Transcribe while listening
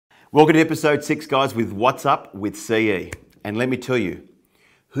Welcome to episode 6, guys, with What's Up with CE. And let me tell you,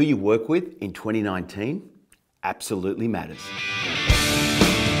 who you work with in 2019 absolutely matters.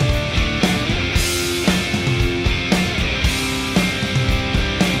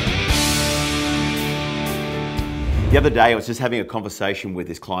 The other day, I was just having a conversation with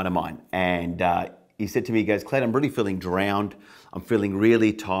this client of mine, and he said to me, he goes, "Claudio, I'm really feeling drowned. I'm feeling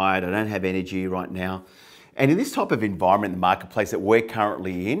really tired. I don't have energy right now." And in this type of environment in the marketplace that we're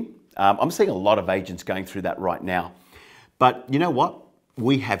currently in, I'm seeing a lot of agents going through that right now. But you know what?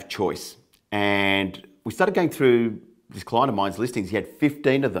 We have choice. And we started going through this client of mine's listings. He had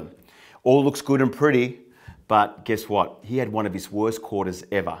 15 of them. All looks good and pretty, but guess what? He had one of his worst quarters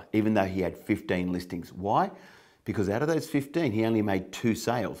ever, even though he had 15 listings. Why? Because out of those 15, he only made 2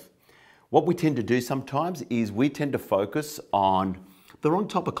 sales. What we tend to do sometimes is we tend to focus on the wrong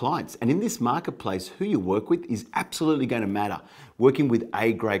type of clients. And in this marketplace, who you work with is absolutely going to matter, working with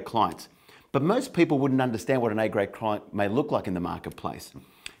A-grade clients. But most people wouldn't understand what an A-grade client may look like in the marketplace.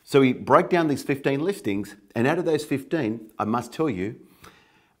 So he broke down these 15 listings, and out of those 15, I must tell you,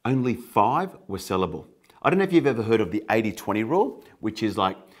 only 5 were sellable. I don't know if you've ever heard of the 80-20 rule, which is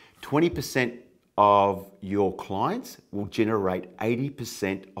like 20% of your clients will generate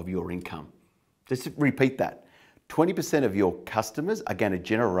 80% of your income. Just repeat that. 20% of your customers are going to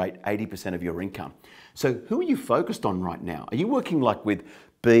generate 80% of your income. So who are you focused on right now? Are you working like with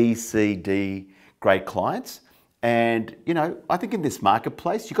B, C, D grade clients? And you know, I think in this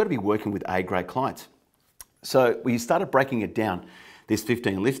marketplace, you've got to be working with A grade clients. So we started breaking it down, these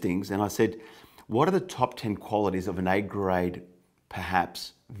 15 listings, and I said, what are the top 10 qualities of an A grade,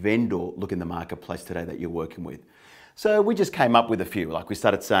 perhaps, vendor look in the marketplace today that you're working with? So we just came up with a few. Like we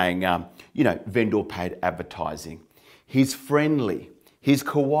started saying, you know, vendor paid advertising. He's friendly. He's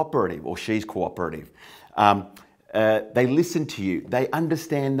cooperative, or she's cooperative. They listen to you. They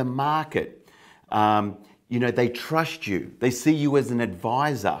understand the market. You know, they trust you. They see you as an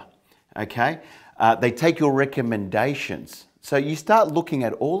advisor. Okay? They take your recommendations. So you start looking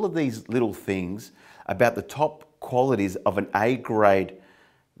at all of these little things about the top qualities of an A-grade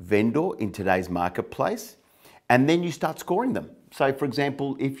vendor in today's marketplace, and then you start scoring them. So for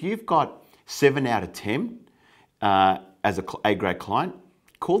example, if you've got 7 out of 10 as a A-grade client,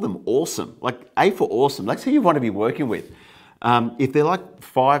 call them awesome. Like A for awesome. That's who you want to be working with. If they're like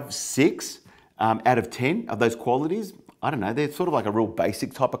 5, 6 out of 10 of those qualities, I don't know, they're sort of like a real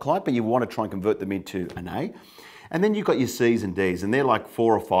basic type of client, but you want to try and convert them into an A. And then you've got your C's and D's, and they're like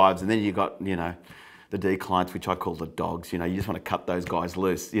 4 or 5s, and then you've got, you know, the D clients, which I call the dogs. You know, you just want to cut those guys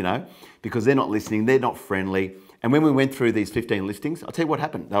loose, you know, because they're not listening, they're not friendly. And when we went through these 15 listings, I'll tell you what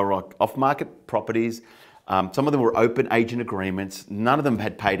happened. They were like off-market properties. Some of them were open agent agreements. None of them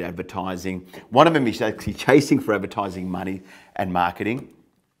had paid advertising. One of them is actually chasing for advertising money and marketing.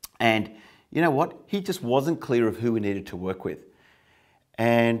 And you know what? He just wasn't clear of who we needed to work with.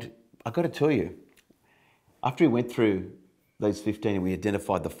 And I've got to tell you, after we went through those 15 and we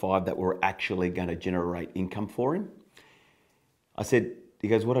identified the 5 that were actually going to generate income for him, I said, he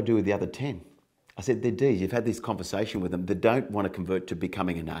goes, what do I do with the other 10? I said, they're D's. You've had this conversation with them. They don't want to convert to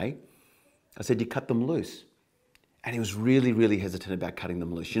becoming an A. I said, you cut them loose. And he was really, really hesitant about cutting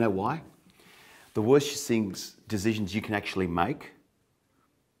them loose. You know why? The worst decisions you can actually make,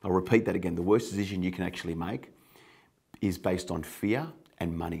 I'll repeat that again, the worst decision you can actually make is based on fear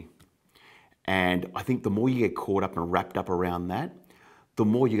and money. And I think the more you get caught up and wrapped up around that, the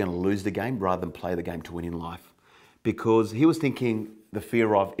more you're going to lose the game rather than play the game to win in life. Because he was thinking the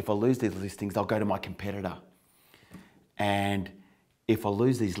fear of, if I lose these listings, I'll go to my competitor. And if I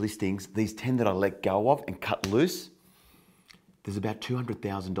lose these listings, these 10 that I let go of and cut loose, there's about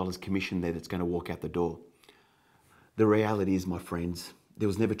 $200,000 commission there that's going to walk out the door. The reality is, my friends, there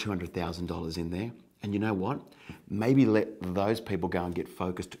was never $200,000 in there. And you know what? Maybe let those people go and get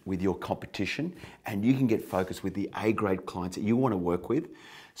focused with your competition, and you can get focused with the A-grade clients that you want to work with,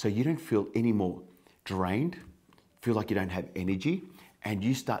 so you don't feel any more drained, feel like you don't have energy, and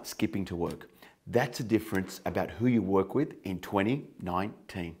you start skipping to work. That's the difference about who you work with in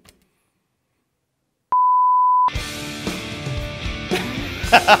 2019.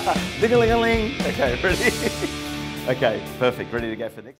 Ding-a-ling-a-ling. Okay, ready? Okay, perfect. Ready to go for next?